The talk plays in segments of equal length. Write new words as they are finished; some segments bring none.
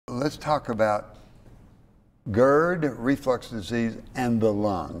let's talk about GERD, reflux disease, and the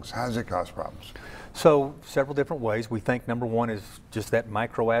lungs. How does it cause problems? So several different ways. We think number one is just that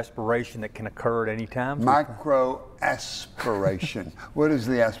micro aspiration that can occur at any time. Micro aspiration. What does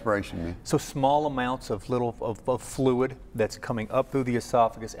the aspiration mean? So small amounts of of fluid that's coming up through the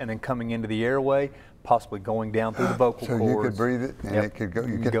esophagus and then coming into the airway, possibly going down through the vocal cords. So you could breathe it and it could go.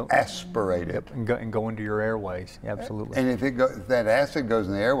 You could aspirate it. Yep, and go into your airways. Absolutely. And if that acid goes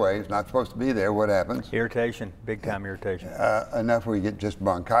in the airway, it's not supposed to be there. What happens? Irritation, big time irritation. Enough where you get just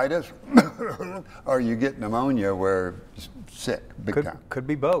bronchitis, or you get pneumonia where you're sick, big time. Could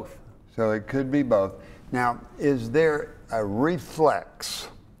be both. So it could be both. Now, is there a reflex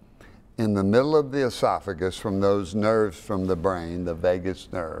in the middle of the esophagus from those nerves from the brain, the vagus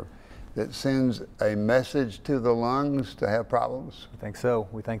nerve, that sends a message to the lungs to have problems? I think so.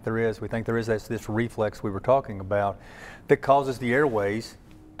 We think there is. We think there is this reflex we were talking about that causes the airways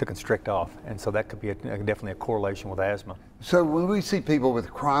to constrict off. And so that could be definitely a correlation with asthma. So when we see people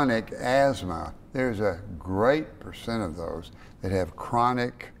with chronic asthma, there's a great percent of those that have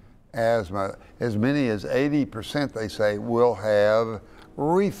chronic asthma. As many as 80%, they say, will have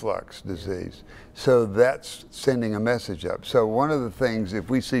reflux disease. So that's sending a message up. So one of the things, if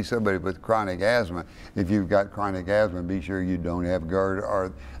we see somebody with chronic asthma, if you've got chronic asthma, be sure you don't have GERD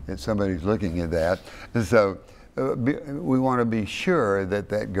or that somebody's looking at that. So we want to be sure that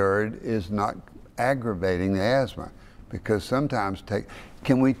that GERD is not aggravating the asthma, because sometimes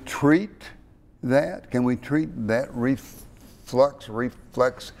can we treat that? Can we treat that reflux,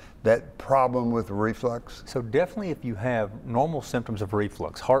 that problem with reflux? So definitely if you have normal symptoms of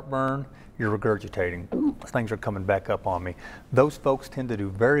reflux, heartburn, you're regurgitating, things are coming back up on me. Those folks tend to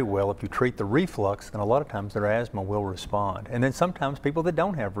do very well. If you treat the reflux, then a lot of times their asthma will respond. And then sometimes people that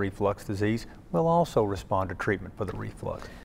don't have reflux disease will also respond to treatment for the reflux.